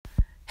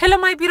Hello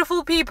my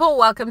beautiful people,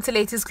 welcome to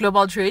latest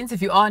global trends.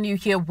 If you are new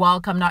here,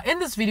 welcome. Now in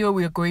this video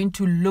we are going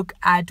to look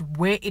at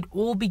where it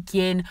all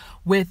began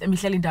with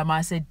Mihlali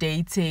Ndamase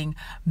dating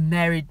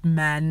married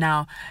man.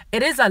 Now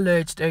it is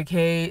alleged,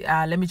 okay,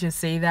 let me just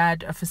say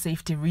that for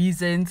safety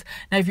reasons.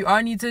 Now if you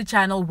are new to the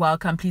channel,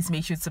 welcome. Please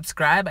make sure to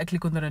subscribe,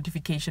 click on the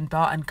notification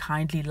bell and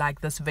kindly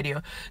like this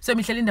video. So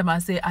Mihlali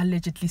Ndamase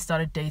allegedly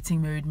started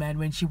dating married man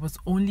when she was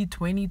only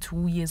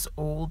 22 years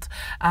old,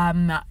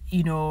 and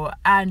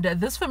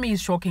this for me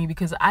is shocking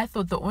because I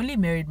thought the only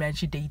married man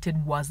she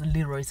dated was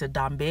Leroy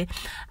Sedambe,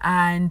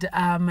 and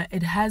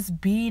it has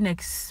been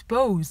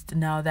exposed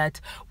now that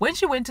when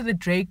she went to the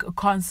Drake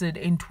concert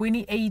in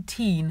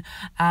 2018,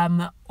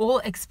 all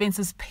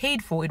expenses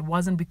paid for, it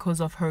wasn't because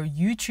of her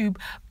YouTube,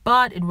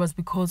 but it was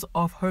because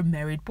of her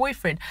married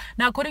boyfriend.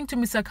 Now, according to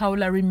Mr.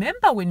 Kaula,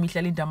 remember when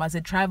Mihlali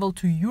Ndamase traveled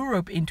to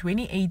Europe in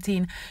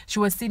 2018, she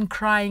was seen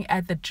crying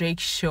at the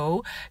Drake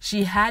show.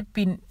 She had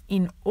been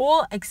in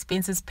all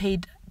expenses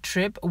paid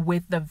trip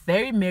with the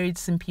very married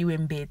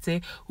Simpiwe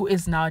Mbete, who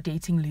is now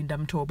dating Linda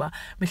Mtoba.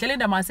 Mihlali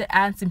Ndamase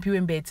and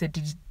Simpiwe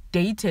Mbete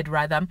dated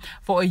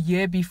for a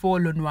year before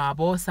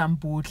Lonwabo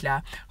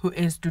Sambudla, who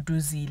is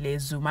Duduzile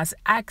Zuma's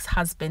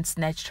ex-husband,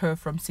 snatched her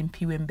from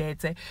Simpiwe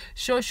Mbete.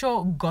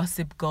 Shosho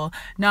gossip girl.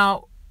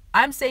 Now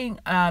I'm saying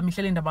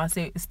Mihlali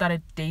Ndamase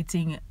started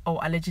dating,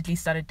 or allegedly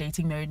started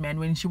dating married men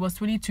when she was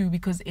 22,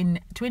 because in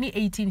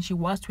 2018 she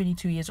was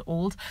 22 years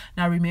old.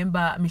 Now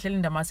remember,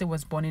 Mihlali Ndamase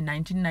was born in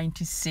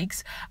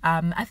 1996,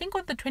 I think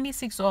on the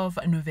 26th of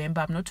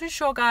November. I'm not too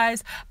sure,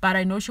 guys, but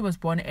I know she was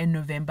born in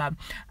November.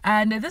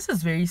 And this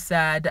is very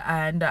sad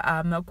and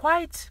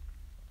quite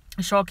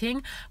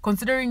shocking,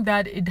 considering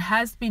that it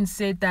has been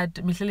said that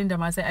Mihlali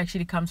Ndamase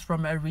actually comes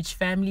from a rich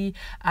family.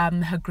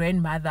 Her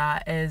grandmother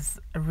is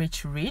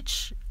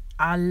rich,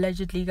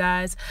 allegedly,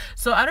 guys.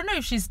 So I don't know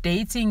if she's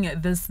dating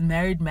this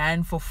married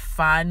man for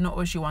fun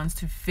or she wants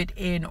to fit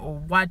in or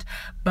what,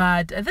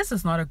 but this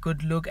is not a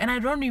good look, and I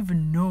don't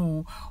even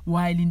know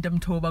why Linda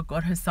Mtoba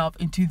got herself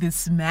into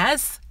this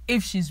mess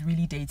if she's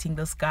really dating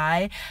this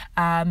guy.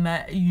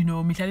 Mihlali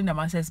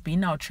Ndamase has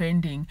been now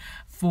trending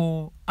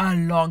for a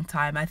long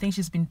time. I think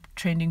she's been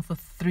trending for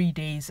 3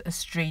 days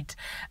straight,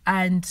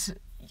 and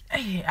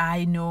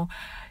I know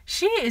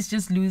she is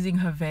just losing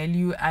her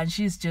value, and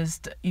she's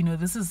just,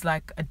 this is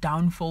like a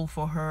downfall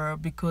for her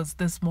because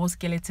there's more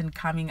skeleton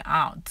coming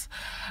out.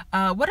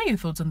 What are your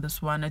thoughts on this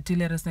one? Do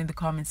let us know in the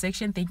comment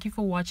section. Thank you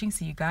for watching.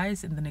 See you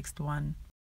guys in the next one.